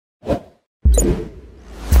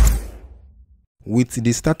With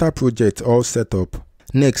the starter project all set up,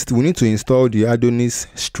 next we need to install the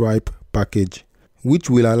adonis-stripe package, which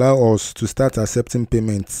will allow us to start accepting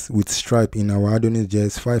payments with Stripe in our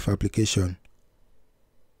AdonisJS 5 application.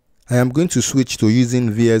 I am going to switch to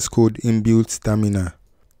using VS Code inbuilt terminal.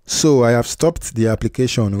 So I have stopped the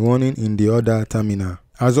application running in the other terminal.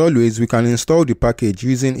 As always, we can install the package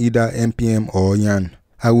using either npm or yarn.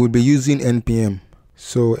 I will be using npm.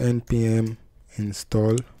 So npm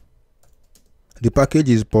install. The package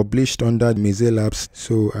is published under Meze Labs.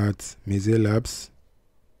 So at Meze Labs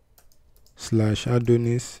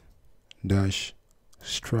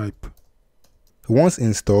 /adonis-stripe. Once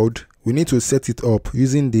installed, we need to set it up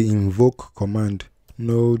using the invoke command.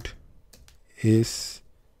 Node is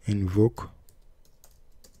invoke.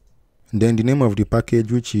 Then the name of the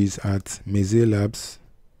package, which is at Meze Labs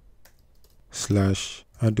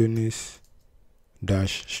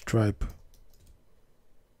 /adonis-stripe.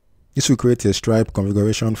 This will create a Stripe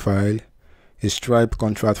configuration file, a Stripe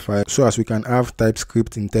contract file, so as we can have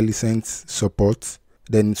TypeScript IntelliSense support.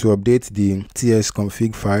 Then to update the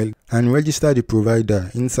tsconfig file and register the provider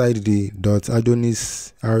inside the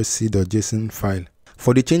 .adonis-rc.json file.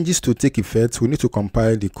 For the changes to take effect, we need to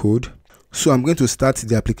compile the code. So I'm going to start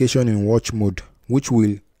the application in watch mode, which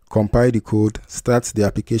will compile the code, start the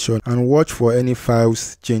application, and watch for any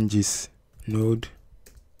files changes. Node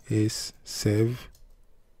is save-w.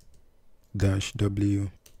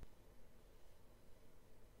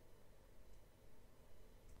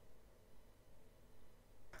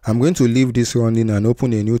 I'm going to leave this running and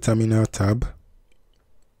open a new terminal tab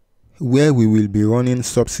where we will be running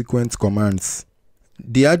subsequent commands.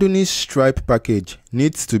 The Adonis-Stripe package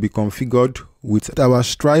needs to be configured with our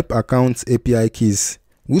Stripe account API keys,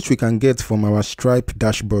 which we can get from our Stripe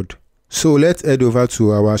dashboard. So let's head over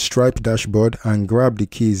to our Stripe dashboard and grab the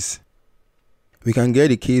keys. We can get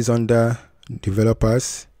the keys under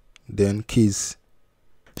developers, then keys.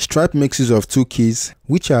 Stripe makes use of two keys,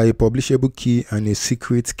 which are a publishable key and a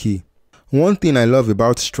secret key. One thing I love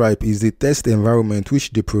about Stripe is the test environment which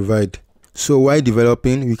they provide. So while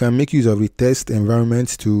developing, you can make use of the test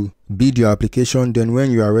environment to build your application. Then when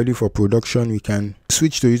you are ready for production, we can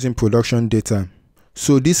switch to using production data.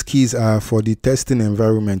 So these keys are for the testing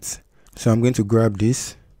environment. So I'm going to grab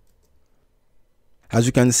this. As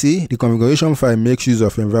you can see, the configuration file makes use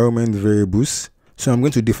of environment variables. So I'm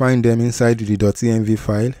going to define them inside the .env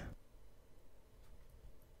file.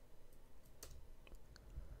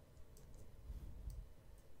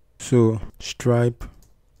 So Stripe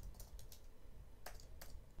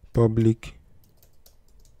public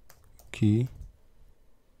key.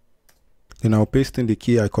 Then I'll paste in the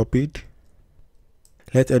key I copied.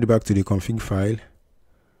 Let's head back to the config file.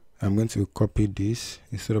 I'm going to copy this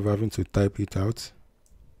instead of having to type it out.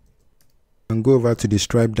 And go over to the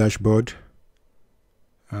Stripe dashboard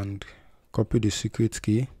and copy the secret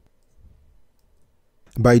key.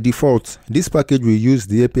 By default, this package will use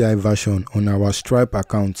the API version on our Stripe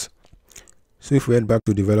account. So if we head back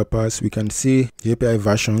to developers, we can see the API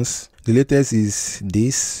versions. The latest is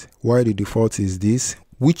this, while the default is this,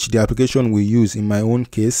 which the application will use in my own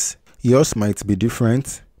case. Yours might be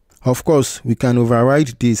different. Of course, we can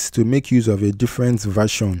override this to make use of a different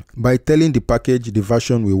version by telling the package the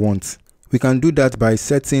version we want. We can do that by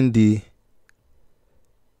setting the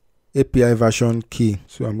API version key.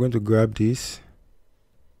 So I'm going to grab this,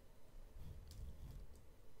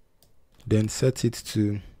 then set it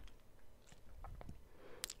to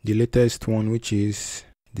the latest one, which is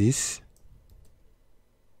this.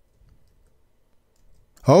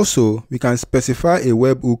 Also, we can specify a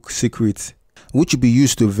webhook secret, which will be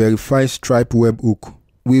used to verify Stripe webhook.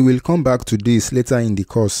 We will come back to this later in the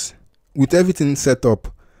course. With everything set up,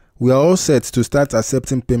 we are all set to start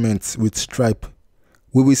accepting payments with Stripe.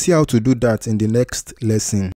 We will see how to do that in the next lesson.